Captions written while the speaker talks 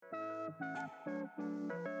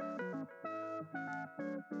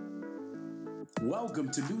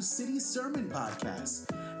Welcome to New City Sermon Podcast.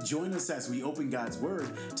 Join us as we open God's Word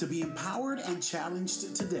to be empowered and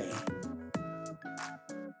challenged today. Those are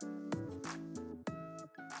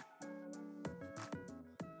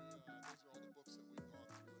all the books that we've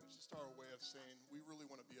gone through, and it's just our way of saying we really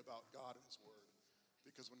want to be about God and His Word,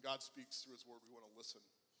 because when God speaks through His Word, we want to listen.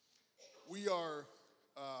 We are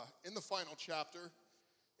in the final chapter,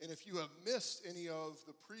 and if you have missed any of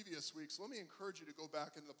the previous weeks, let me encourage you to go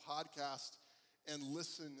back into the podcast and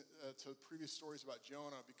listen to previous stories about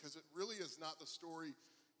Jonah, because it really is not the story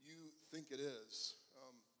you think it is.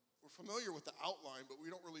 We're familiar with the outline, but we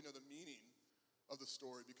don't really know the meaning of the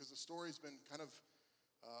story, because the story's been kind of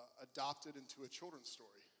adopted into a children's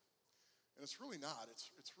story. And it's really not. It's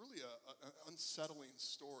really an unsettling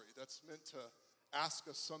story that's meant to ask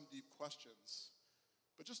us some deep questions.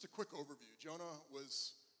 But just a quick overview. Jonah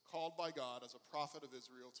was called by God as a prophet of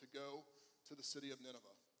Israel to go to the city of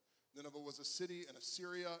Nineveh. Nineveh was a city in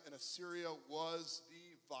Assyria, and Assyria was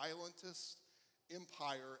the violentest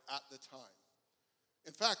empire at the time.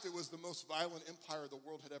 In fact, it was the most violent empire the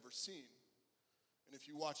world had ever seen. And if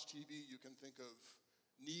you watch TV, you can think of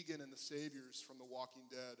Negan and the Saviors from The Walking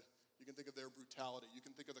Dead. You can think of their brutality. You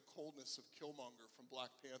can think of the coldness of Killmonger from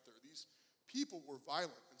Black Panther. These people were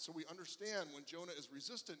violent. And so we understand when Jonah is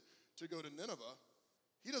resistant to go to Nineveh,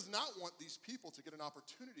 he does not want these people to get an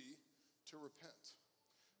opportunity to repent.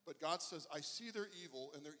 But God says, I see their evil,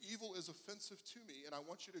 and their evil is offensive to me, and I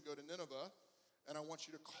want you to go to Nineveh, and I want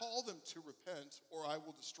you to call them to repent, or I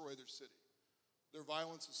will destroy their city. Their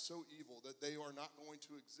violence is so evil that they are not going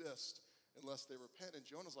to exist unless they repent. And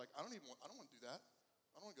Jonah's like, I don't want to do that.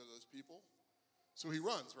 I don't want to go to those people. So he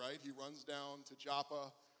runs, right? He runs down to Joppa.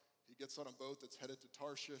 He gets on a boat that's headed to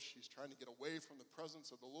Tarshish. He's trying to get away from the presence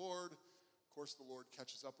of the Lord. Of course, the Lord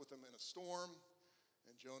catches up with him in a storm,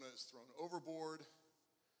 and Jonah is thrown overboard.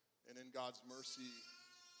 And in God's mercy,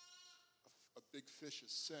 a big fish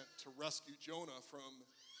is sent to rescue Jonah from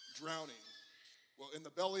drowning. Well, in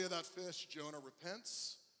the belly of that fish, Jonah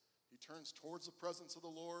repents. He turns towards the presence of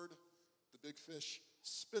the Lord. The big fish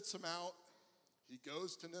spits him out. He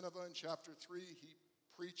goes to Nineveh in chapter 3. He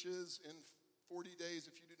preaches, in 40 days,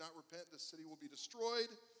 if you do not repent, the city will be destroyed.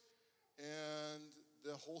 And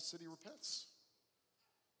the whole city repents.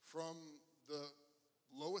 From the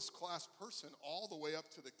lowest class person all the way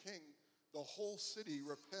up to the king, the whole city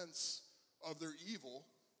repents of their evil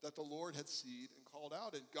that the Lord had seen and called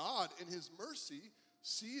out. And God, in His mercy,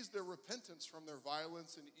 sees their repentance from their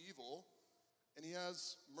violence and evil, and He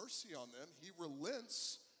has mercy on them. He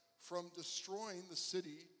relents from destroying the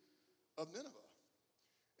city of Nineveh.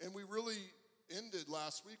 And we really ended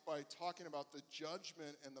last week by talking about the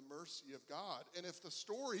judgment and the mercy of God. And if the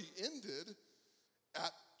story ended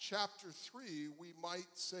at chapter 3, we might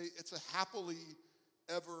say it's a happily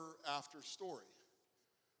ever after story.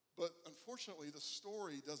 But unfortunately, the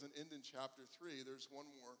story doesn't end in chapter 3. There's one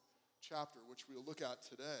more chapter, which we'll look at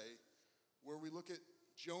today, where we look at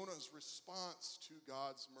Jonah's response to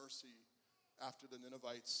God's mercy after the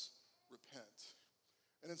Ninevites repent.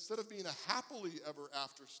 And instead of being a happily ever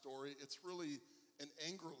after story, it's really an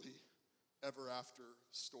angrily ever after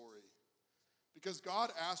story. Because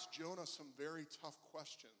God asked Jonah some very tough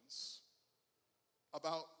questions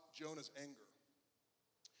about Jonah's anger.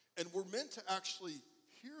 And we're meant to actually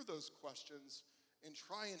hear those questions and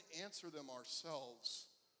try and answer them ourselves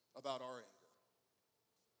about our anger.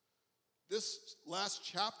 This last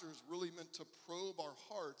chapter is really meant to probe our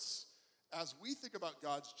hearts as we think about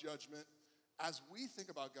God's judgment, as we think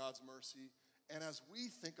about God's mercy, and as we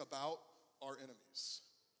think about our enemies.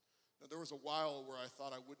 Now, there was a while where I thought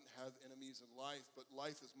I wouldn't have enemies in life, but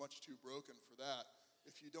life is much too broken for that.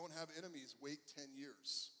 If you don't have enemies, wait 10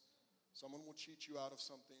 years. Someone will cheat you out of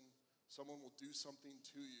something, someone will do something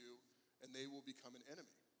to you, and they will become an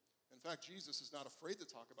enemy. In fact, Jesus is not afraid to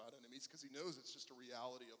talk about enemies because He knows it's just a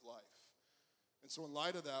reality of life. And so in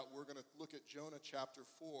light of that, we're going to look at Jonah chapter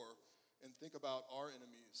 4 and think about our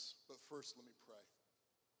enemies. But first, let me pray.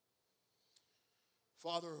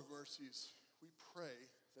 Father of mercies, we pray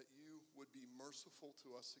that You would be merciful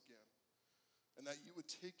to us again, and that You would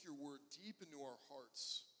take Your word deep into our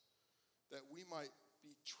hearts, that we might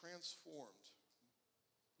be transformed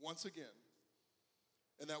once again,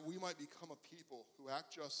 and that we might become a people who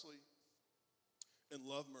act justly and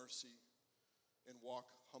love mercy and walk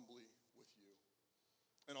humbly with You.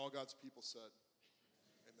 And all God's people said,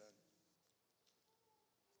 amen.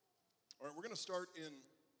 All right, we're going to start in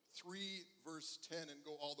 3 verse 10 and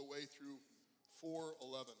go all the way through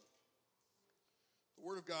 4:11. The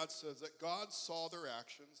Word of God says that God saw their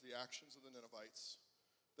actions, the actions of the Ninevites,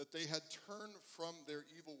 that they had turned from their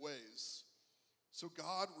evil ways. So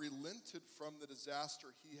God relented from the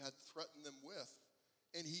disaster he had threatened them with,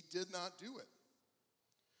 and he did not do it.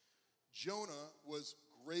 Jonah was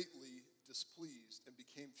greatly displeased and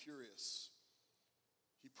became furious.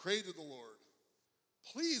 He prayed to the Lord,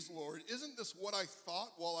 "Please, Lord, isn't this what I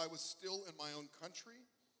thought while I was still in my own country?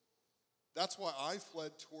 That's why I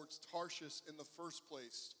fled towards Tarshish in the first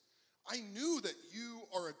place. I knew that you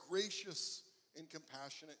are a gracious and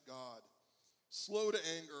compassionate God, slow to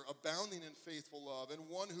anger, abounding in faithful love, and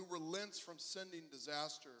one who relents from sending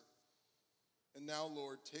disaster. And now,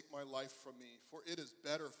 Lord, take my life from me, for it is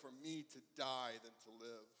better for me to die than to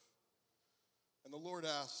live." And the Lord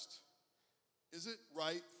asked, "Is it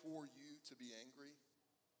right for you to be angry?"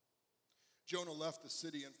 Jonah left the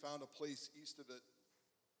city and found a place east of it.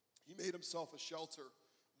 He made himself a shelter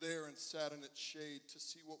there and sat in its shade to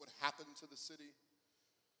see what would happen to the city.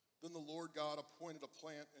 Then the Lord God appointed a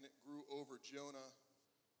plant, and it grew over Jonah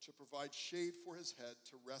to provide shade for his head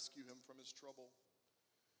to rescue him from his trouble.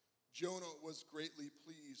 Jonah was greatly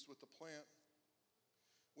pleased with the plant.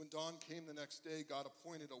 When dawn came the next day, God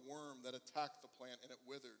appointed a worm that attacked the plant, and it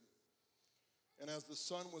withered. And as the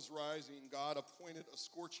sun was rising, God appointed a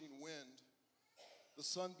scorching wind. The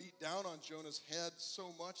sun beat down on Jonah's head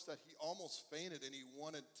so much that he almost fainted and he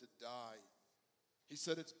wanted to die. He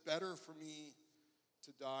said, "It's better for me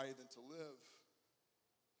to die than to live."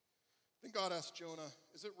 Then God asked Jonah,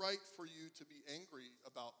 "Is it right for you to be angry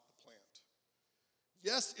about the plant?"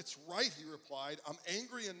 "Yes, it's right," he replied. "I'm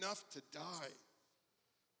angry enough to die."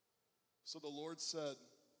 So the Lord said,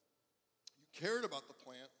 "You cared about the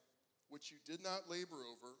plant, which you did not labor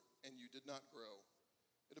over, and you did not grow.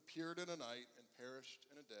 It appeared in a night and perished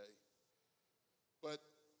in a day. But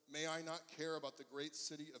may I not care about the great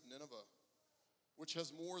city of Nineveh, which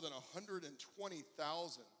has more than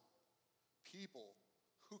 120,000 people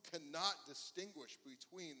who cannot distinguish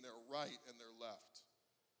between their right and their left,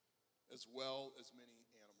 as well as many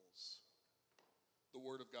animals?" The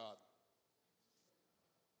word of God.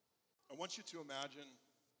 I want you to imagine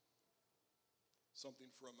something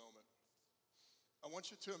for a moment. I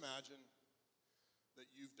want you to imagine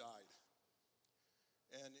that you've died.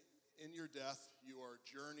 And in your death, you are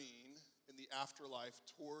journeying in the afterlife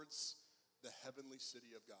towards the heavenly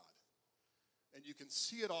city of God. And you can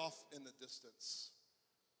see it off in the distance.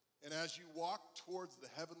 And as you walk towards the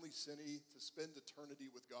heavenly city to spend eternity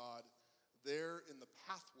with God, there in the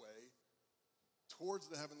pathway towards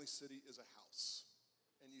the heavenly city is a house.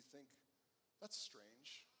 And you think, that's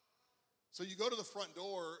strange. So you go to the front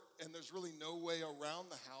door, and there's really no way around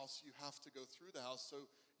the house. You have to go through the house. So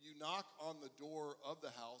you knock on the door of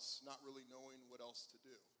the house, not really knowing what else to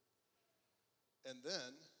do. And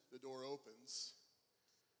then the door opens,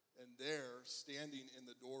 and there, standing in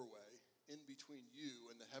the doorway, in between you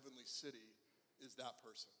and the heavenly city, is that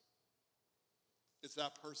person. It's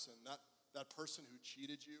that person, that person who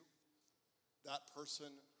cheated you, that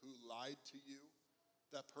person who lied to you,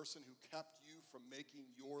 that person who kept you from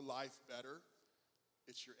making your life better.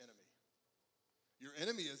 It's your enemy. Your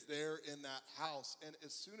enemy is there in that house, and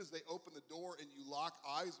as soon as they open the door and you lock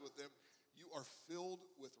eyes with them, you are filled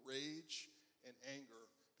with rage and anger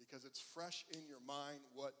because it's fresh in your mind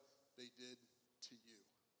what they did to you.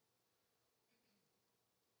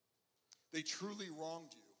 They truly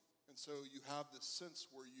wronged you, and so you have this sense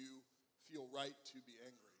where you feel right to be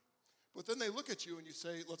angry. But then they look at you and you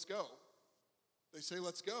say, "Let's go." They say,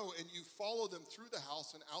 "Let's go," and you follow them through the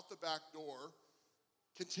house and out the back door,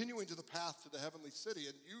 continuing to the path to the heavenly city.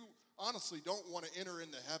 And you honestly don't want to enter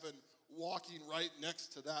into heaven walking right next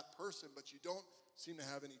to that person, but you don't seem to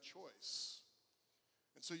have any choice.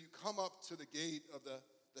 And so you come up to the gate of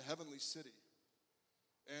the heavenly city.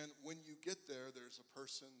 And when you get there, there's a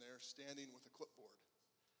person there standing with a clipboard.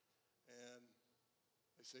 And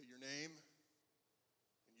they say your name,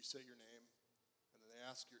 and you say your name. And then they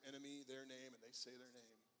ask your enemy their name, and they say their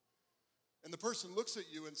name. And the person looks at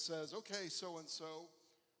you and says, "Okay, so-and-so,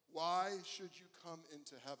 why should you come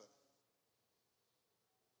into heaven?"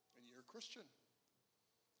 And you're a Christian.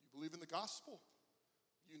 You believe in the gospel.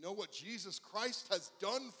 You know what Jesus Christ has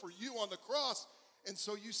done for you on the cross. And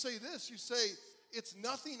so you say this, you say, "It's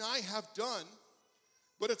nothing I have done,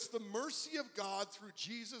 but it's the mercy of God through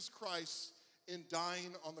Jesus Christ in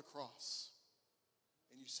dying on the cross."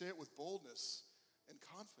 And you say it with boldness and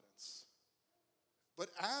confidence.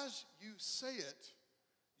 But as you say it,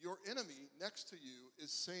 your enemy next to you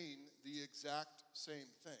is saying the exact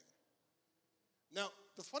same thing. Now,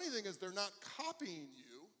 the funny thing is they're not copying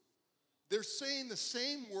you. They're saying the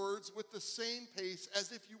same words with the same pace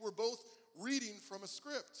as if you were both reading from a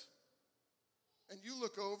script. And you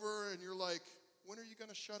look over and you're like, when are you going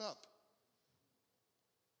to shut up?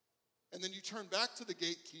 And then you turn back to the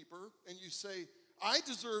gatekeeper and you say, I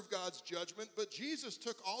deserve God's judgment, but Jesus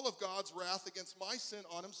took all of God's wrath against my sin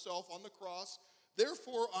on himself on the cross.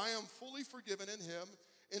 Therefore, I am fully forgiven in him,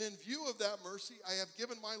 and in view of that mercy, I have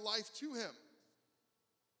given my life to him.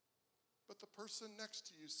 But the person next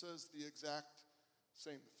to you says the exact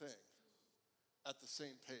same thing at the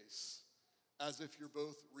same pace, as if you're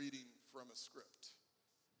both reading from a script.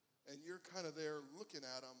 And you're kind of there looking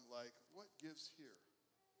at them like, what gives here?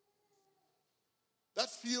 That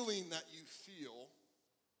feeling that you feel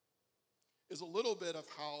is a little bit of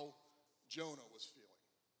how Jonah was feeling.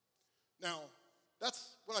 Now,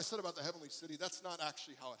 that's what I said about the heavenly city. That's not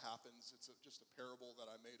actually how it happens. It's just a parable that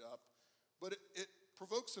I made up. But it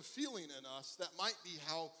provokes a feeling in us that might be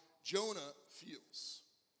how Jonah feels.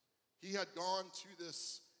 He had gone to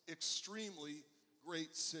this extremely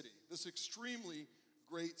great city, this extremely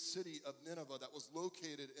great city of Nineveh that was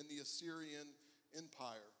located in the Assyrian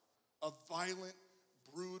Empire, a violent,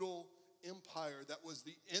 brutal empire that was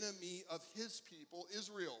the enemy of his people,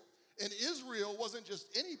 Israel. And Israel wasn't just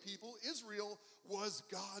any people, Israel was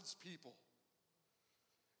God's people.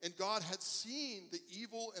 And God had seen the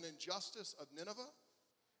evil and injustice of Nineveh,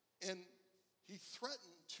 and he threatened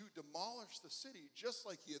to demolish the city just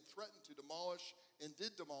like he had threatened to demolish and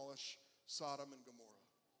did demolish Sodom and Gomorrah.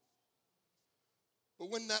 But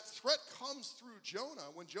when that threat comes through Jonah,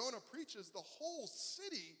 when Jonah preaches, the whole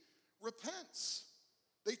city repents.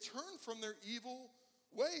 They turn from their evil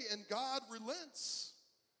way, and God relents.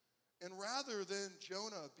 And rather than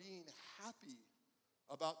Jonah being happy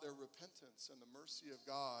about their repentance and the mercy of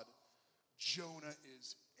God, Jonah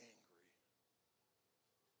is angry.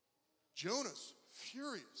 Jonah's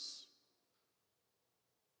furious.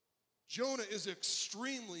 Jonah is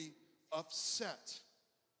extremely upset.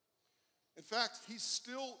 In fact, he's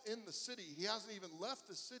still in the city. He hasn't even left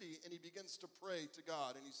the city, and he begins to pray to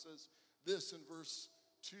God. And he says this in verse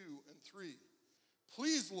 2 and 3.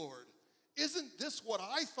 Please, Lord, isn't this what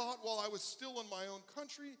I thought while I was still in my own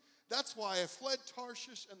country? That's why I fled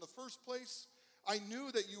Tarshish in the first place. I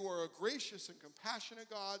knew that you are a gracious and compassionate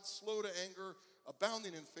God, slow to anger,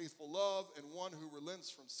 abounding in faithful love, and one who relents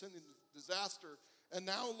from sin and disaster. And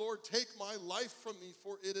now, Lord, take my life from me,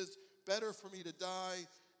 for it is better for me to die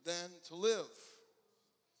than to live.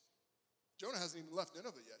 Jonah hasn't even left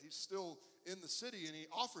Nineveh yet. He's still in the city, and he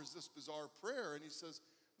offers this bizarre prayer, and he says,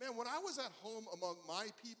 man, when I was at home among my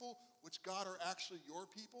people, which God are actually your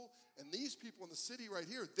people, and these people in the city right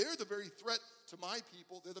here, they're the very threat to my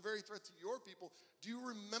people. They're the very threat to your people. Do you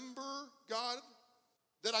remember, God,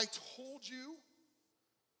 that I told you?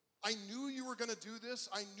 I knew you were going to do this.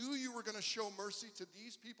 I knew you were going to show mercy to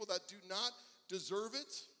these people that do not deserve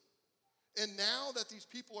it. And now that these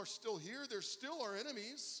people are still here, they're still our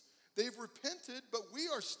enemies. They've repented, but we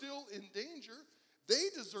are still in danger. They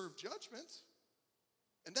deserve judgment.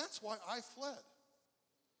 And that's why I fled.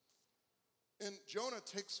 And Jonah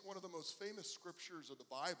takes one of the most famous scriptures of the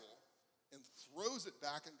Bible and throws it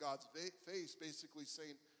back in God's face, basically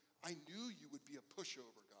saying, I knew you would be a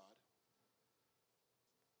pushover, God.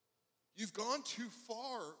 You've gone too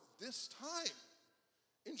far this time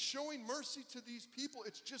in showing mercy to these people.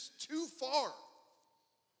 It's just too far.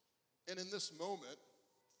 And in this moment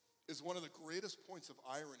is one of the greatest points of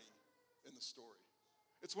irony in the story.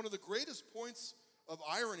 It's one of the greatest points of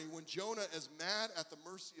irony when Jonah is mad at the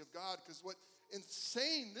mercy of God, because in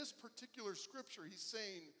saying this particular scripture, he's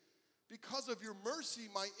saying, because of your mercy,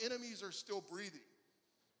 my enemies are still breathing.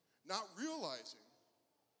 Not realizing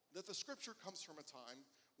that the scripture comes from a time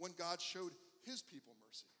when God showed his people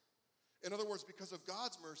mercy. In other words, because of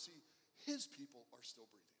God's mercy, his people are still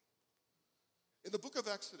breathing. In the book of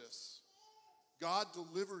Exodus, God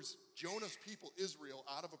delivers Jonah's people, Israel,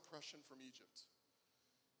 out of oppression from Egypt.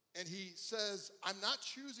 And he says, I'm not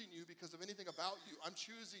choosing you because of anything about you. I'm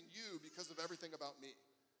choosing you because of everything about me.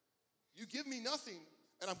 You give me nothing,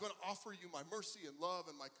 and I'm going to offer you my mercy and love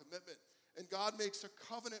and my commitment. And God makes a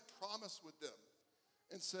covenant promise with them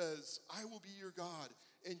and says, I will be your God,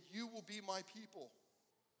 and you will be my people.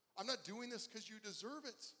 I'm not doing this because you deserve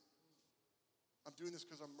it. I'm doing this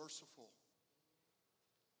because I'm merciful.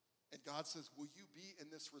 And God says, will you be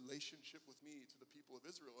in this relationship with me to the people of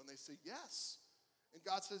Israel? And they say, yes. And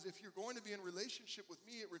God says, if you're going to be in relationship with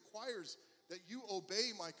me, it requires that you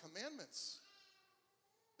obey my commandments,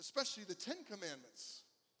 especially the 10 commandments.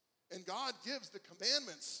 And God gives the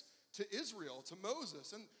commandments to Israel, to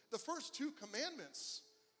Moses. And the first 2 commandments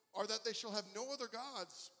are that they shall have no other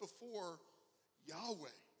gods before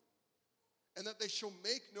Yahweh, and that they shall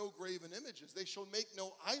make no graven images. They shall make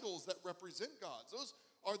no idols that represent gods. Those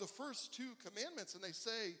are the first 2 commandments. And they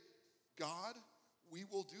say, God we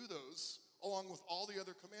will do those along with all the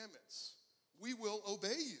other commandments. We will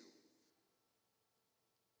obey you.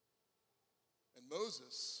 And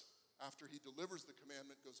Moses, after he delivers the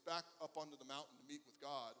commandment, goes back up onto the mountain to meet with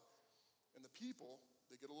God. And the people,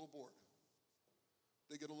 they get a little bored.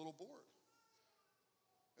 They get a little bored.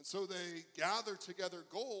 And so they gather together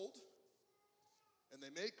gold, and they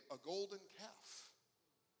make a golden calf.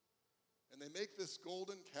 And they make this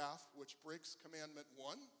golden calf, which breaks commandment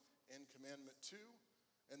 1 and commandment 2.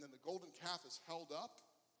 And then the golden calf is held up.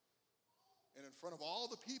 And in front of all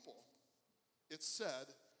the people, it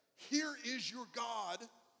said, "Here is your God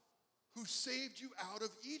who saved you out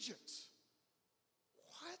of Egypt."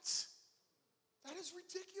 What? That is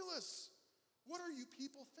ridiculous. What are you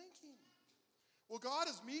people thinking? Well, God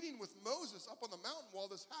is meeting with Moses up on the mountain while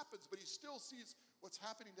this happens, but he still sees what's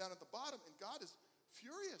happening down at the bottom, and God is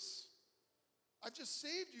furious. I've just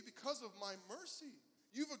saved you because of my mercy.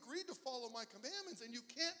 You've agreed to follow my commandments, and you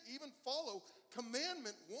can't even follow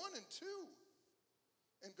commandment 1 and 2.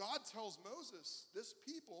 And God tells Moses, this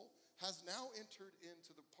people has now entered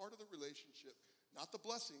into the part of the relationship, not the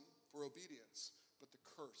blessing for obedience, but the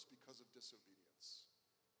curse because of disobedience.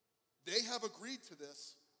 They have agreed to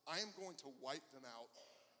this. I am going to wipe them out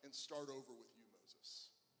and start over with you, Moses.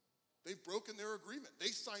 They've broken their agreement.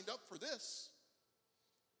 They signed up for this.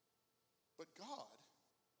 But God,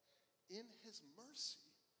 in his mercy,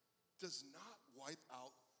 does not wipe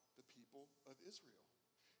out the people of Israel.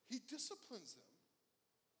 He disciplines them.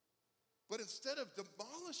 But instead of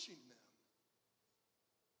demolishing them,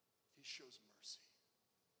 he shows mercy.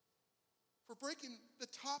 For breaking the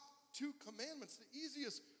top 2 commandments, the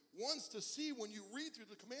easiest ones to see when you read through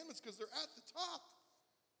the commandments because they're at the top.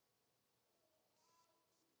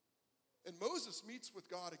 And Moses meets with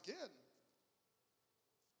God again.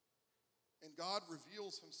 And God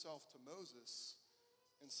reveals himself to Moses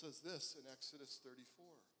and says this in Exodus 34.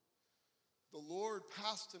 The Lord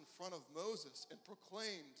passed in front of Moses and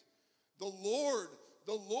proclaimed, the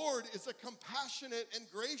Lord is a compassionate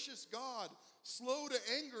and gracious God, slow to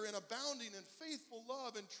anger and abounding in faithful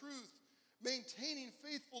love and truth, maintaining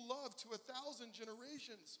faithful love to 1,000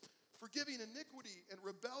 generations, forgiving iniquity and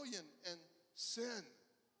rebellion and sin.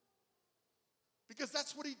 Because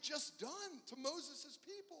that's what he'd just done to Moses'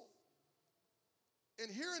 people. And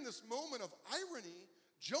here in this moment of irony,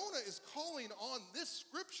 Jonah is calling on this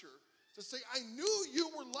scripture to say, I knew you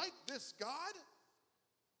were like this, God.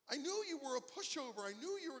 I knew you were a pushover. I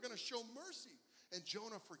knew you were going to show mercy. And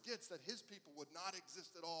Jonah forgets that his people would not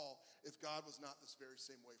exist at all if God was not this very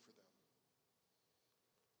same way for them.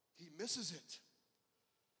 He misses it.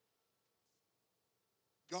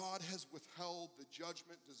 God has withheld the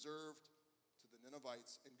judgment deserved to the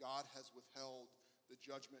Ninevites, and God has withheld the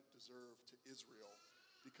judgment deserved to Israel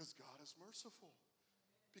because God is merciful,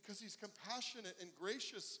 because he's compassionate and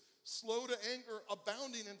gracious, slow to anger,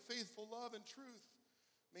 abounding in faithful love and truth,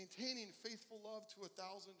 maintaining faithful love to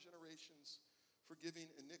 1,000 generations, forgiving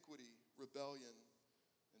iniquity, rebellion,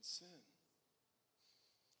 and sin.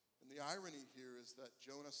 And the irony here is that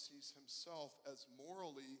Jonah sees himself as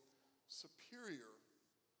morally superior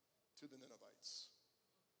to the Ninevites.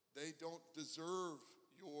 They don't deserve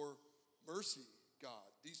your mercy,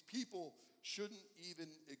 God. These people shouldn't even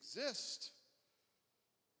exist,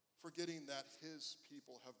 forgetting that his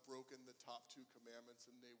people have broken the top 2 commandments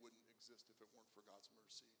and they wouldn't exist if it weren't for God's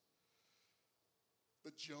mercy.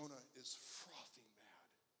 But Jonah is frothing mad.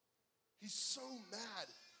 He's so mad,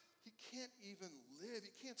 he can't even live.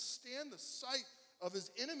 He can't stand the sight of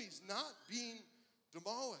his enemies not being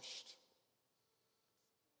demolished.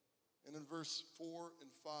 And in verse 4 and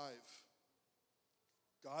 5,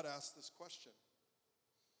 God asks this question.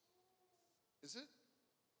 Is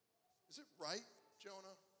it right,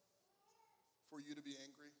 Jonah, for you to be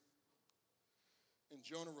angry? And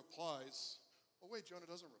Jonah replies, oh wait, Jonah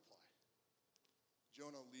doesn't reply.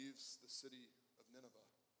 Jonah leaves the city of Nineveh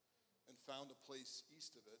and found a place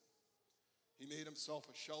east of it. He made himself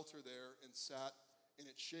a shelter there and sat in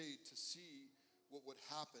its shade to see what would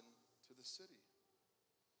happen to the city.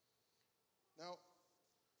 Now,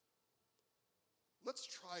 let's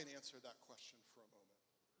try and answer that question for a moment.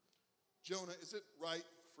 Jonah, is it right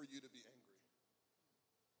for you to be angry?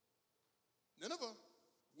 Nineveh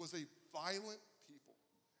was a violent people.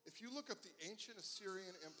 If you look up the ancient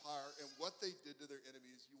Assyrian Empire and what they did to their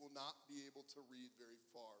enemies, you will not be able to read very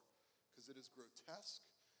far because it is grotesque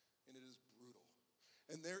and it is brutal.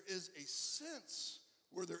 And there is a sense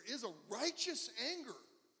where there is a righteous anger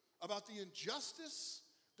about the injustice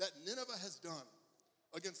that Nineveh has done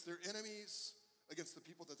against their enemies, against the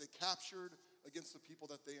people that they captured, against the people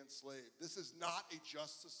that they enslaved. This is not a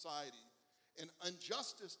just society, and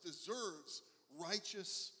injustice deserves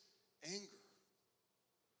righteous anger.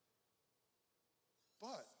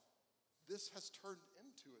 But this has turned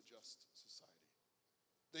into a just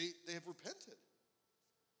society. They have repented.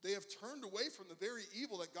 They have turned away from the very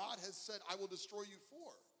evil that God has said, I will destroy you for.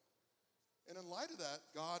 And in light of that,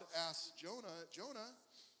 God asks Jonah, Jonah,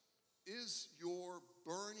 is your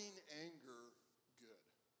burning anger good?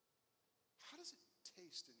 How does it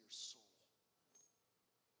taste in your soul?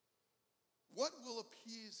 What will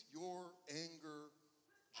appease your anger,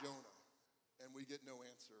 Jonah? And we get no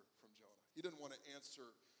answer from Jonah. He didn't want to answer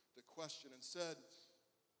the question. Instead,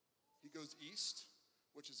 he goes east,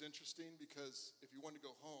 which is interesting because if he wanted to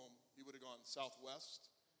go home, he would have gone southwest.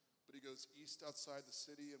 But he goes east outside the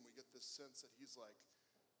city, and we get this sense that he's like,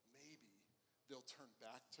 maybe they'll turn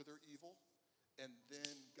back to their evil, and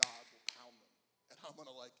then God will pound them. And I'm going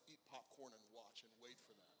to eat popcorn and watch and wait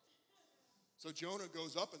for that. So Jonah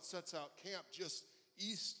goes up and sets out camp just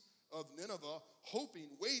east of Nineveh, hoping,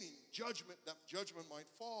 waiting, that judgment might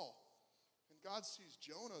fall. And God sees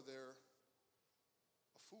Jonah there,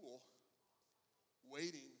 a fool,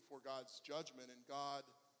 waiting for God's judgment, and God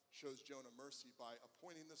shows Jonah mercy by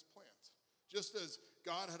appointing this plant. Just as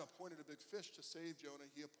God had appointed a big fish to save Jonah,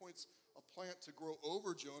 he appoints a plant to grow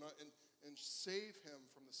over Jonah and save him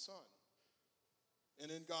from the sun.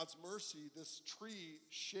 And in God's mercy, this tree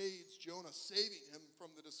shades Jonah, saving him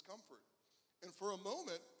from the discomfort. And for a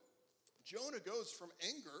moment, Jonah goes from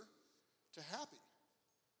anger to happy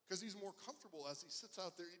because he's more comfortable as he sits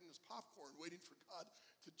out there eating his popcorn, waiting for God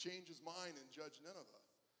to change his mind and judge Nineveh.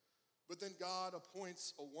 But then God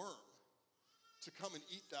appoints a worm to come and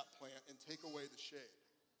eat that plant and take away the shade.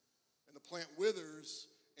 And the plant withers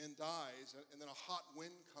and dies, and then a hot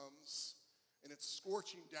wind comes, and it's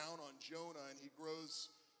scorching down on Jonah, and he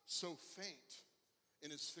grows so faint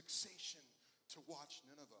in his fixation to watch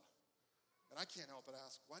Nineveh. And I can't help but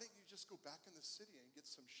ask, why didn't you just go back in the city and get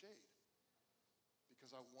some shade?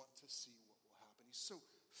 Because I want to see what will happen. He's so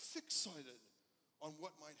fixated on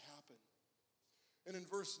what might happen. And in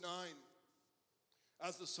verse 9,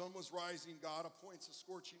 as the sun was rising, God appoints a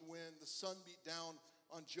scorching wind. The sun beat down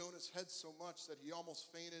on Jonah's head so much that he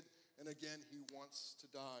almost fainted, and again he wants to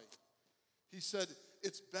die. He said,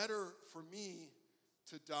 it's better for me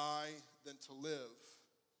to die than to live.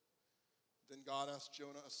 Then God asked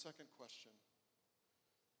Jonah a second question.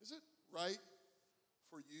 Is it right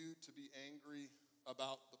for you to be angry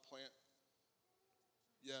about the plant?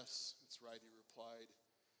 Yes, it's right, he replied.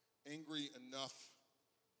 Angry enough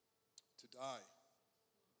to die.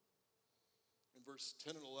 In verse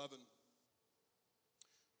 10 and 11,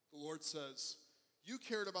 the Lord says, you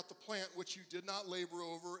cared about the plant which you did not labor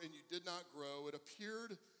over and you did not grow. It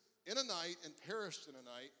appeared in a night and perished in a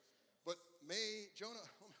night. But Jonah,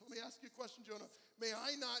 let me ask you a question, Jonah. May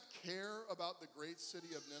I not care about the great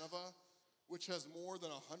city of Nineveh, which has more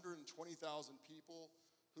than 120,000 people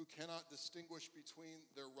who cannot distinguish between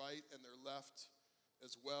their right and their left,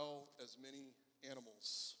 as well as many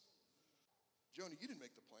animals? Jonah, you didn't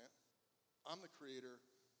make the plant. I'm the creator.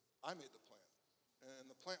 I made the plant. And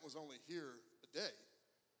the plant was only here a day,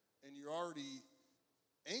 and you're already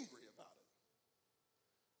angry about it.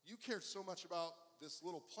 You cared so much about this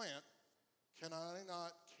little plant. Can I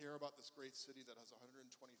not care about this great city that has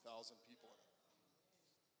 120,000 people in it?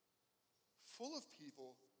 Full of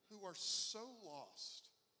people who are so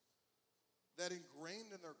lost that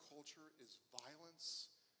ingrained in their culture is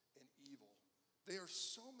violence and evil. They are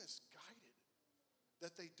so misguided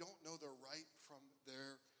that they don't know their right from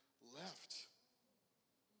their left.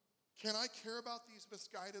 Can I care about these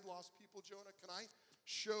misguided, lost people, Jonah? Can I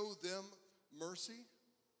show them mercy?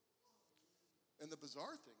 And the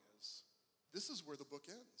bizarre thing is, this is where the book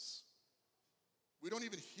ends. We don't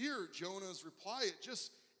even hear Jonah's reply. It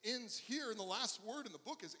just ends here, and the last word in the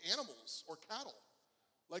book is animals or cattle.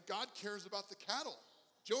 Like God cares about the cattle.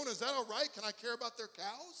 Jonah, is that all right? Can I care about their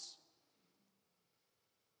cows?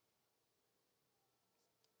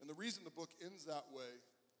 And the reason the book ends that way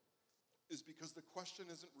is because the question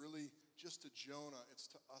isn't really just to Jonah, it's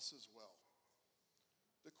to us as well.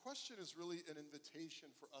 The question is really an invitation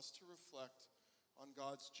for us to reflect on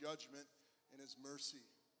God's judgment and his mercy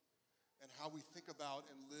and how we think about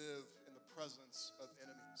and live in the presence of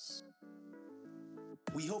enemies.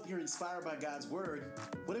 We hope you're inspired by God's word.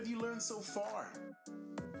 What have you learned so far?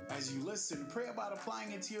 As you listen, pray about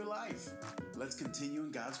applying it to your life. Let's continue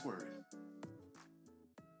in God's word.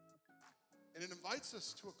 And it invites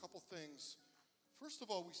us to a couple things. First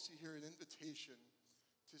of all, we see here an invitation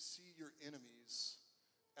to see your enemies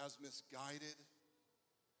as misguided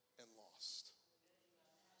and lost.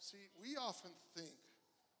 See, we often think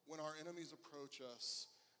when our enemies approach us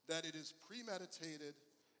that it is premeditated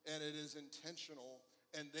and it is intentional,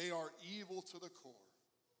 and they are evil to the core.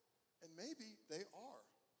 And maybe they are.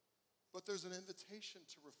 But there's an invitation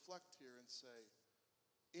to reflect here and say,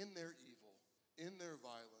 in their evil, in their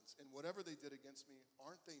violence, in whatever they did against me,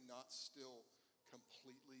 aren't they not still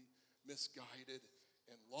completely misguided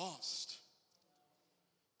and lost?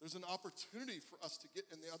 There's an opportunity for us to get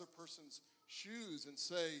in the other person's shoes and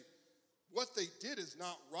say, what they did is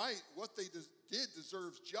not right. What they did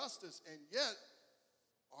deserves justice, and yet,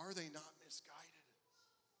 are they not misguided?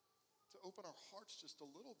 To open our hearts just a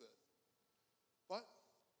little bit. But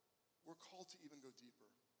we're called to even go deeper.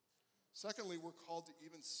 Secondly, we're called to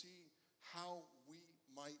even see how we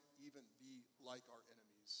might even be like our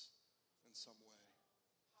enemies in some way.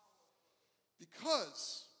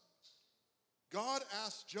 Because God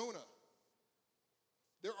asked Jonah,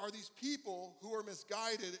 there are these people who are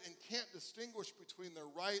misguided and can't distinguish between their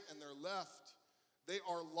right and their left. They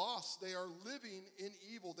are lost. They are living in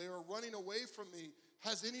evil. They are running away from me.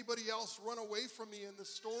 Has anybody else run away from me in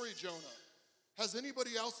this story, Jonah? Has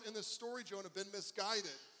anybody else in this story, Jonah, been misguided?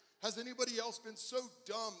 Has anybody else been so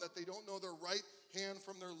dumb that they don't know their right hand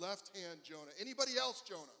from their left hand, Jonah? Anybody else,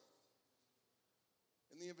 Jonah?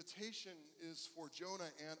 And the invitation is for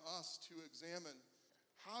Jonah and us to examine,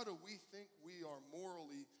 how do we think we are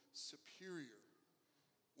morally superior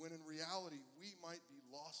when in reality we might be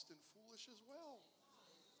lost and foolish as well?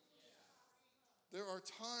 There are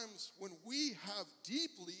times when we have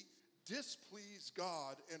deeply displeased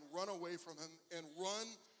God and run away from him and run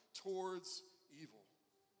towards evil.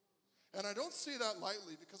 And I don't say that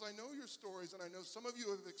lightly, because I know your stories, and I know some of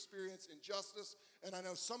you have experienced injustice, and I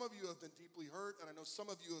know some of you have been deeply hurt, and I know some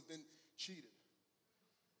of you have been cheated.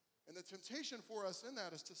 And the temptation for us in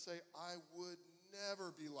that is to say, I would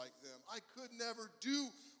never be like them. I could never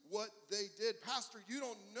do what they did. Pastor, you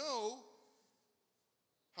don't know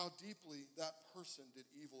how deeply that person did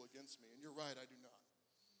evil against me. And you're right, I do not.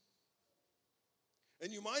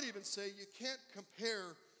 And you might even say you can't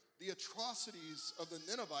compare the atrocities of the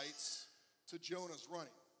Ninevites to Jonah's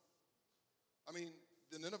running. I mean,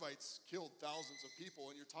 the Ninevites killed thousands of people,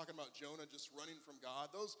 and you're talking about Jonah just running from God.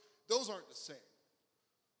 Those aren't the same.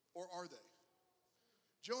 Or are they?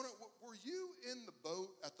 Jonah, were you in the boat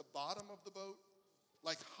at the bottom of the boat?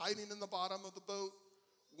 Like hiding in the bottom of the boat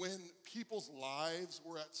when people's lives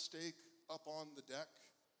were at stake up on the deck?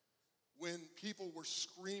 When people were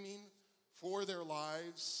screaming for their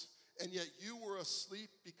lives, and yet you were asleep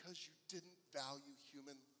because you didn't value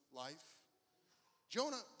human life?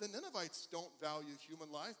 Jonah, the Ninevites don't value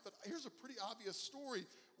human life, but here's a pretty obvious story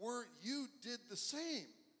where you did the same.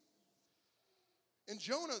 And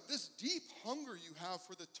Jonah, this deep hunger you have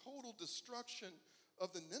for the total destruction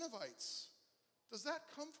of the Ninevites, does that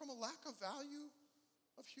come from a lack of value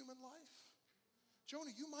of human life?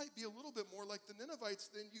 Jonah, you might be a little bit more like the Ninevites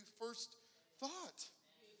than you first thought.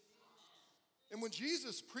 And when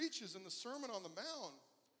Jesus preaches in the Sermon on the Mount,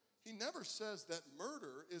 he never says that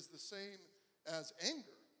murder is the same as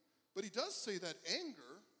anger. But he does say that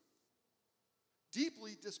anger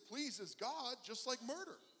deeply displeases God, just like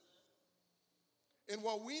murder. And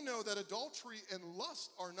while we know that adultery and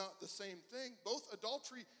lust are not the same thing, both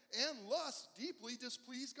adultery and lust deeply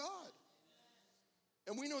displease God.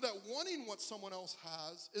 And we know that wanting what someone else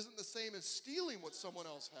has isn't the same as stealing what someone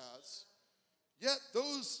else has. Yet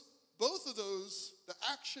both of those, the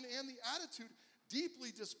action and the attitude, deeply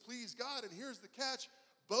displease God. And here's the catch: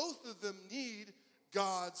 both of them need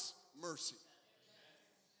God's mercy.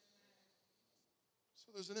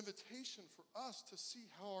 So there's an invitation for us to see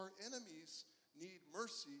how our enemies need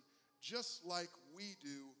mercy just like we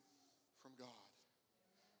do from God.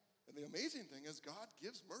 And the amazing thing is God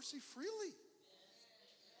gives mercy freely.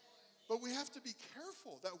 But we have to be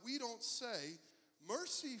careful that we don't say,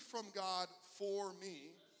 mercy from God for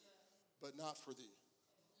me, but not for thee.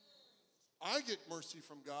 I get mercy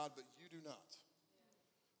from God, but you do not.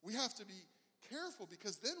 We have to be careful,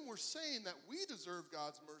 because then we're saying that we deserve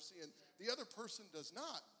God's mercy and the other person does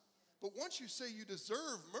not. But once you say you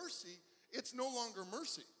deserve mercy, it's no longer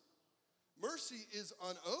mercy. Mercy is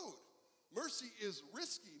unowed. Mercy is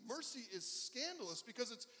risky. Mercy is scandalous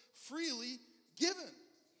because it's freely given.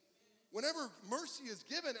 Whenever mercy is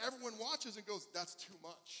given, everyone watches and goes, that's too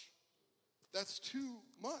much. That's too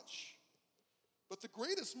much. But the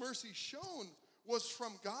greatest mercy shown was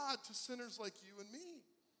from God to sinners like you and me.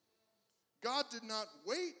 God did not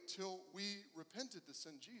wait till we repented to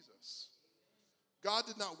send Jesus. God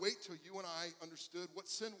did not wait till you and I understood what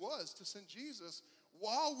sin was to send Jesus.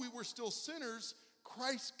 While we were still sinners,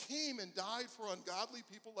 Christ came and died for ungodly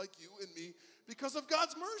people like you and me because of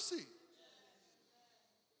God's mercy.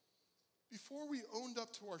 Before we owned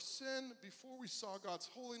up to our sin, before we saw God's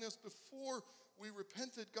holiness, before we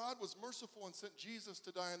repented, God was merciful and sent Jesus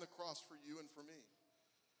to die on the cross for you and for me.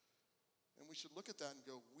 And we should look at that and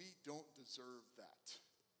go, we don't deserve that.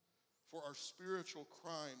 For our spiritual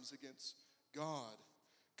crimes against God,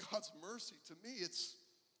 God's mercy, to me, it's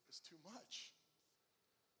too much.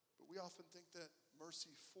 But we often think that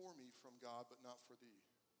mercy for me from God, but not for thee.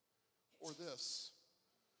 Or this,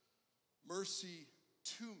 mercy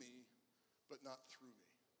to me, but not through me.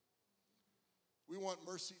 We want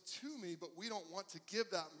mercy to me, but we don't want to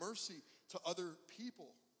give that mercy to other people.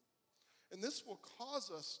 And this will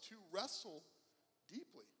cause us to wrestle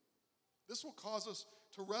deeply. This will cause us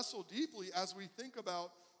to wrestle deeply as we think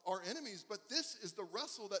about our enemies. But this is the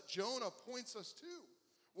wrestle that Jonah points us to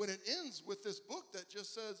when it ends with this book that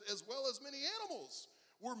just says, as well as many animals.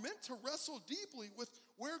 We're meant to wrestle deeply with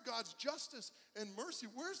where God's justice and mercy,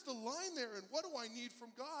 where's the line there, and what do I need from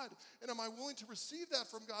God? And am I willing to receive that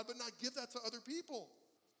from God but not give that to other people?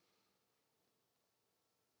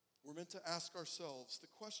 We're meant to ask ourselves the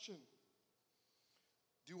question,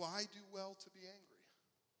 do I do well to be angry?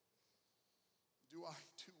 Do I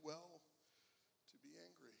do well to be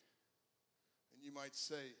angry? And you might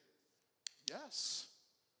say, yes,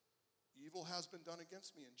 evil has been done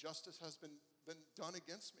against me and justice has been done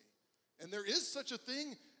against me. And there is such a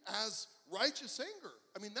thing as righteous anger.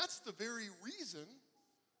 I mean, that's the very reason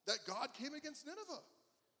that God came against Nineveh.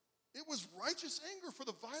 It was righteous anger for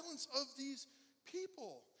the violence of these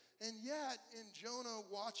people. And yet, in Jonah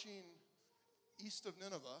watching east of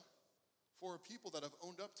Nineveh, for a people that have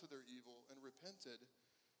owned up to their evil and repented,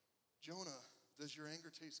 Jonah, does your anger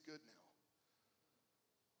taste good now?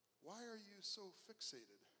 Why are you so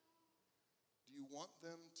fixated? Do you want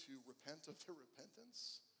them to repent of their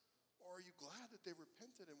repentance? Or are you glad that they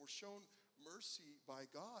repented and were shown mercy by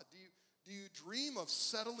God? Do you dream of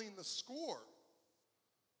settling the score?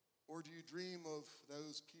 Or do you dream of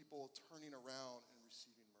those people turning around and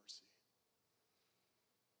receiving mercy?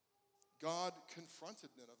 God confronted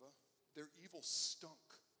Nineveh. Their evil stunk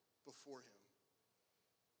before him.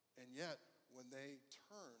 And yet, when they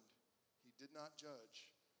turned, he did not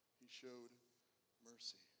judge. He showed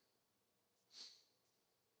mercy.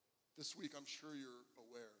 This week, I'm sure you're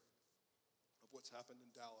aware of what's happened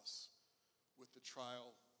in Dallas with the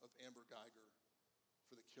trial of Amber Guyger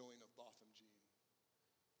for the killing of Botham Jean.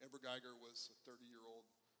 Amber Guyger was a 30-year-old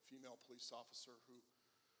female police officer who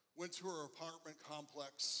went to her apartment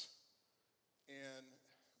complex, and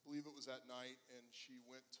I believe it was at night, and she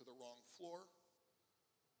went to the wrong floor.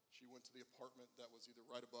 She went to the apartment that was either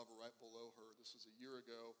right above or right below her. This was a year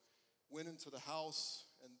ago. Went into the house,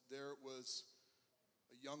 and there was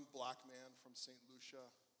a young black man from St. Lucia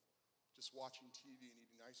just watching TV and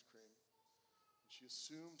eating ice cream. And she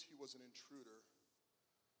assumed he was an intruder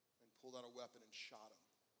and pulled out a weapon and shot him.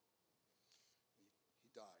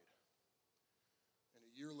 He died. And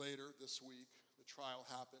a year later, this week, the trial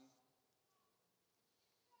happened.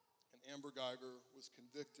 And Amber Guyger was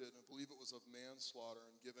convicted, I believe it was of manslaughter,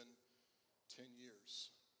 and given 10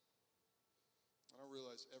 years. And I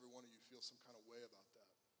realize every one of you feels some kind of way about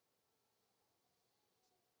that.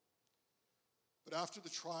 But after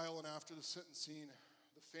the trial and after the sentencing,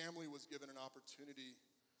 the family was given an opportunity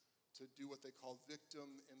to do what they call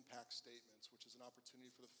victim impact statements, which is an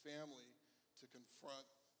opportunity for the family to confront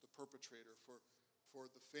the perpetrator, for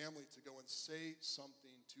the family to go and say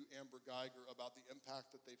something to Amber Guyger about the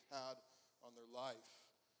impact that they've had on their life.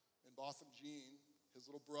 And Botham Jean, his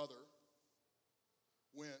little brother,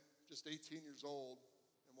 went just 18 years old,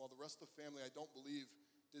 and while the rest of the family, I don't believe,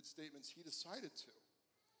 did statements, he decided to.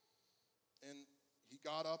 And he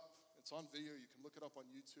got up, it's on video, you can look it up on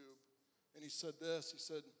YouTube, and he said this, he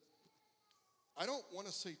said, I don't want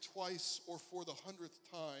to say twice or for the 100th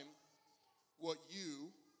time what you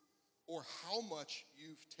or how much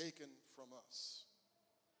you've taken from us.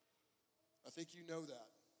 I think you know that.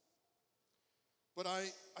 But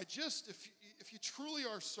I just, if you truly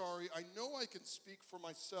are sorry, I know I can speak for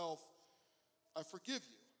myself. I forgive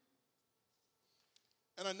you.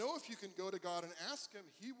 And I know if you can go to God and ask him,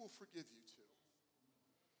 he will forgive you too.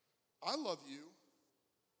 I love you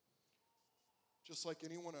just like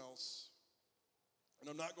anyone else. And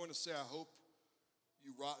I'm not going to say I hope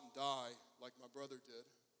you rot and die like my brother did.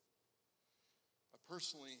 I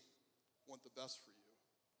personally want the best for you.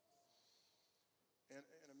 And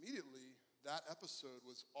immediately, that episode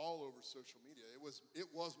was all over social media. It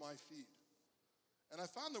was my feed. And I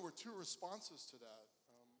found there were two responses to that.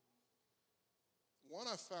 One,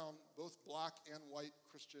 I found both black and white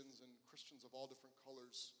Christians and Christians of all different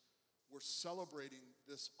colors were celebrating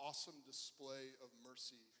this awesome display of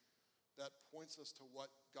mercy that points us to what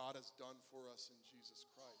God has done for us in Jesus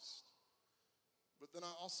Christ. But then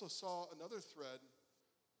I also saw another thread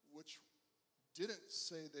which didn't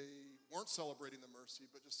say they weren't celebrating the mercy,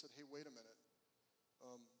 but just said, hey, wait a minute.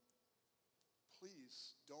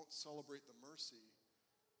 Please don't celebrate the mercy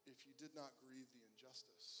if you did not grieve the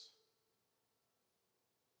injustice.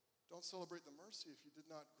 Don't celebrate the mercy if you did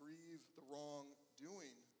not grieve the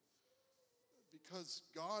wrongdoing. Because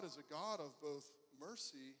God is a God of both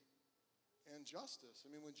mercy and justice. I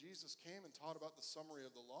mean, when Jesus came and taught about the summary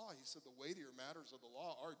of the law, he said the weightier matters of the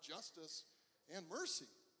law are justice and mercy.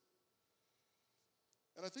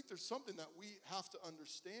 And I think there's something that we have to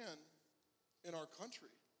understand in our country.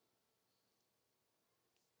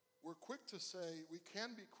 We're quick to say, we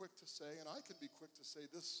can be quick to say, and I can be quick to say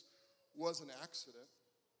this was an accident.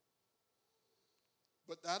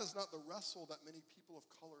 But that is not the wrestle that many people of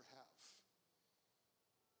color have.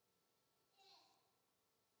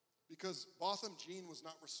 Because Botham Jean was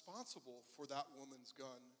not responsible for that woman's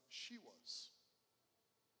gun, she was.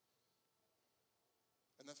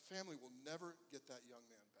 And that family will never get that young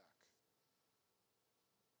man back.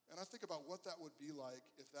 And I think about what that would be like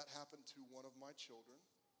if that happened to one of my children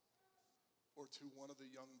or to one of the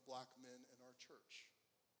young black men in our church.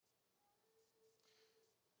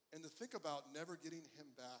 And to think about never getting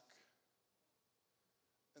him back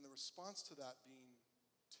and the response to that being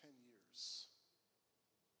 10 years.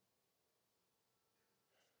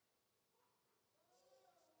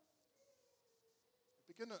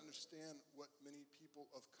 I begin to understand what many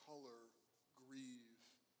people of color grieve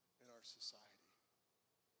in our society.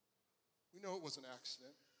 We know it was an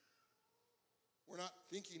accident. We're not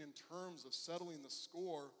thinking in terms of settling the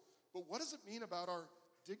score, but what does it mean about our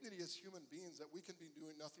dignity as human beings that we can be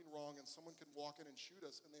doing nothing wrong and someone can walk in and shoot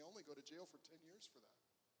us and they only go to jail for 10 years for that?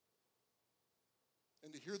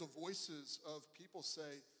 And to hear the voices of people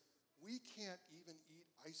say, we can't even eat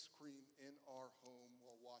ice cream in our home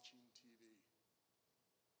while watching TV.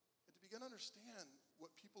 And to begin to understand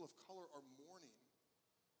what people of color are mourning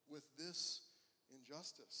with this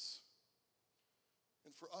injustice.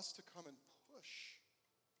 And for us to come and push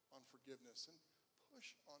on forgiveness and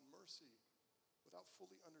push on mercy without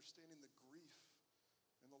fully understanding the grief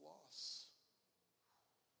and the loss.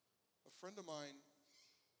 A friend of mine,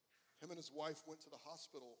 him and his wife went to the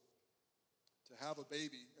hospital to have a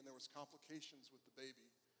baby, and there was complications with the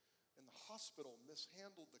baby. And the hospital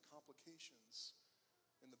mishandled the complications,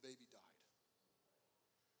 and the baby died.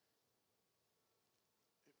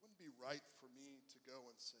 It wouldn't be right for me to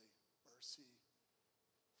go and say, mercy,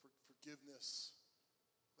 forgiveness,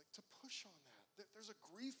 like to push on that. There's a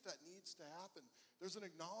grief that needs to happen. There's an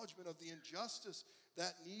acknowledgement of the injustice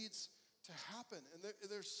that needs to happen. And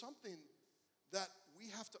there's something that we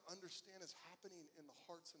have to understand is happening in the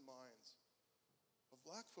hearts and minds of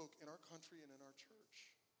black folk in our country and in our church.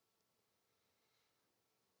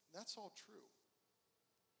 And that's all true.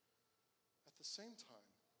 At the same time,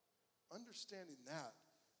 understanding that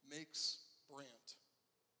makes Brant,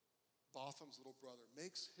 Botham's little brother,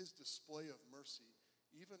 makes his display of mercy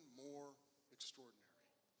even more extraordinary.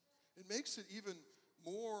 It makes it even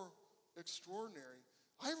more extraordinary.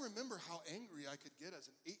 I remember how angry I could get as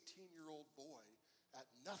an 18-year-old boy at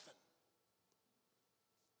nothing.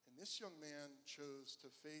 And this young man chose to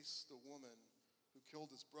face the woman who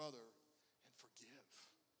killed his brother and forgive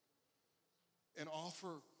and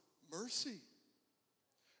offer mercy.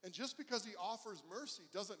 And just because he offers mercy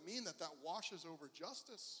doesn't mean that that washes over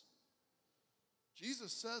justice.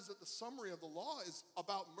 Jesus says that the summary of the law is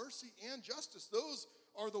about mercy and justice. Those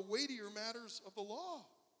are the weightier matters of the law.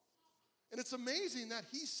 And it's amazing that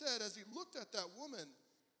he said, as he looked at that woman,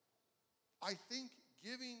 I think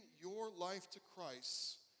giving your life to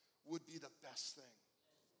Christ would be the best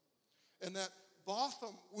thing. And that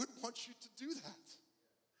Botham would want you to do that.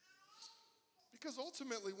 Because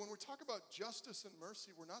ultimately, when we talk about justice and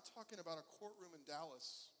mercy, we're not talking about a courtroom in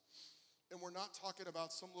Dallas. And we're not talking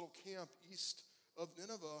about some little camp east of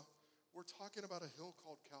Nineveh. We're talking about a hill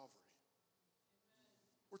called Calvary.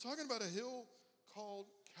 We're talking about a hill called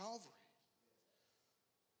Calvary.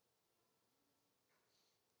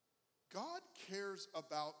 God cares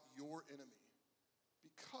about your enemy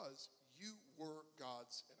because you were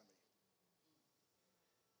God's enemy.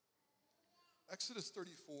 Exodus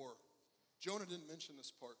 34. Jonah didn't mention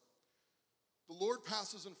this part. The Lord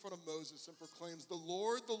passes in front of Moses and proclaims, the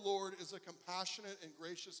Lord is a compassionate and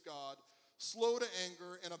gracious God, slow to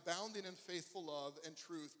anger and abounding in faithful love and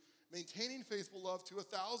truth, maintaining faithful love to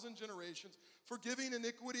 1,000 generations, forgiving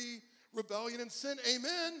iniquity, rebellion, and sin.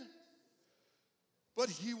 Amen. But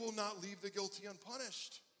he will not leave the guilty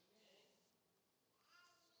unpunished.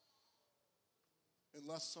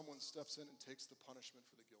 unless someone steps in and takes the punishment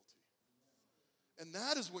for the guilty. And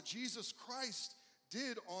that is what Jesus Christ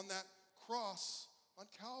did on that cross on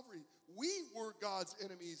Calvary. We were God's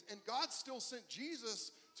enemies, and God still sent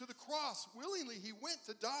Jesus to the cross. Willingly, he went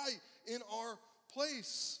to die in our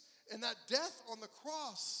place. And that death on the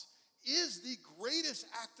cross is the greatest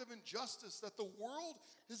act of injustice that the world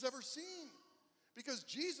has ever seen. Because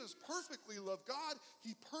Jesus perfectly loved God,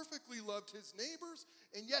 he perfectly loved his neighbors,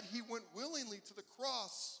 and yet he went willingly to the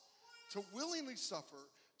cross to willingly suffer,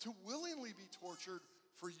 to willingly be tortured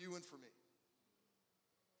for you and for me.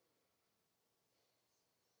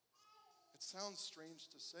 It sounds strange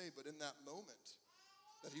to say, but in that moment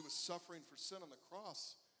that he was suffering for sin on the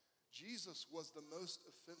cross, Jesus was the most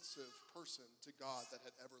offensive person to God that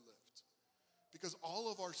had ever lived. Because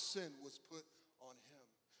all of our sin was put on him.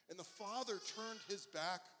 And the Father turned his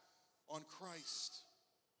back on Christ.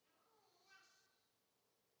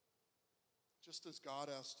 Just as God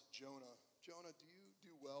asked Jonah, Jonah, do you do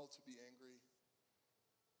well to be angry?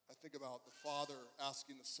 I think about the Father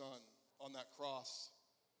asking the Son on that cross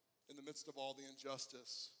in the midst of all the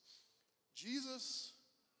injustice. Jesus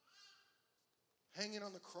hanging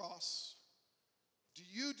on the cross, do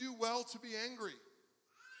you do well to be angry?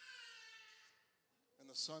 And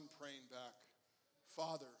the Son praying back,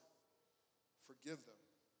 Father, forgive them,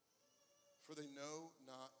 for they know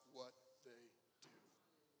not what they do.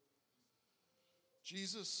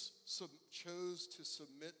 Jesus chose to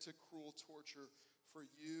submit to cruel torture for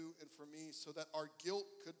you and for me so that our guilt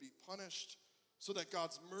could be punished, so that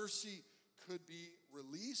God's mercy could be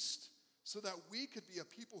released, so that we could be a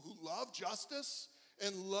people who love justice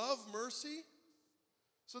and love mercy,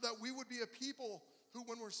 so that we would be a people who,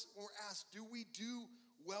 when we're asked, do we do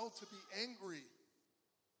well to be angry?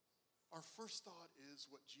 Our first thought is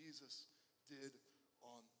what Jesus did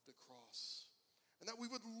on the cross. And that we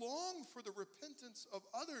would long for the repentance of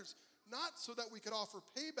others, not so that we could offer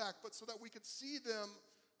payback, but so that we could see them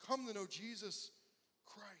come to know Jesus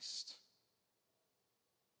Christ.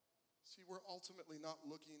 See, we're ultimately not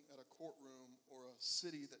looking at a courtroom or a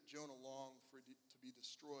city that Jonah longed for to be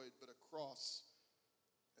destroyed, but a cross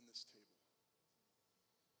and this table.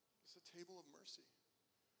 It's a table of mercy.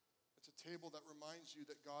 It's a table that reminds you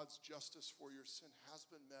that God's justice for your sin has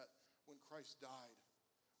been met when Christ died,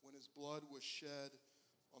 when his blood was shed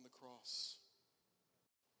on the cross.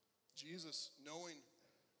 Jesus, knowing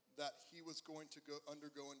that he was going to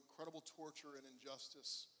undergo incredible torture and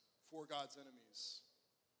injustice for God's enemies,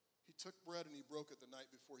 he took bread and he broke it the night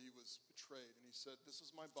before he was betrayed. And he said, this is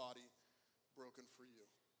my body broken for you.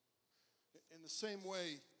 In the same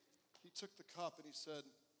way, he took the cup and he said,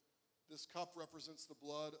 this cup represents the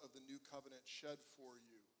blood of the new covenant shed for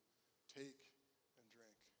you. Take and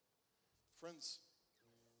drink. Friends,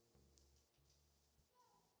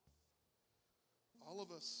 all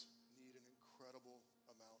of us need an incredible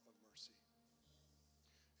amount of mercy.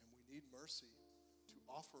 And we need mercy to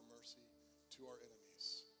offer mercy to our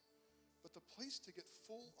enemies. But the place to get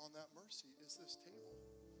full on that mercy is this table.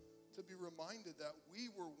 To be reminded that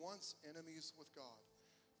we were once enemies with God.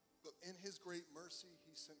 But in his great mercy,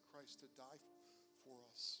 he sent Christ to die for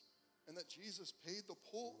us. And that Jesus paid the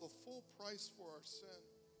full price for our sin.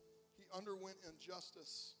 He underwent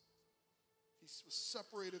injustice. He was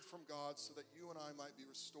separated from God so that you and I might be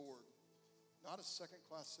restored. Not as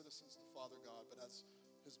second-class citizens to Father God, but as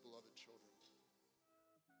his beloved children.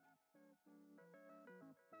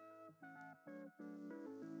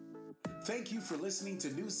 Thank you for listening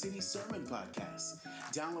to New City Sermon Podcast.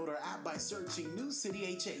 Download our app by searching New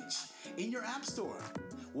City HH in your app store.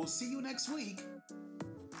 We'll see you next week.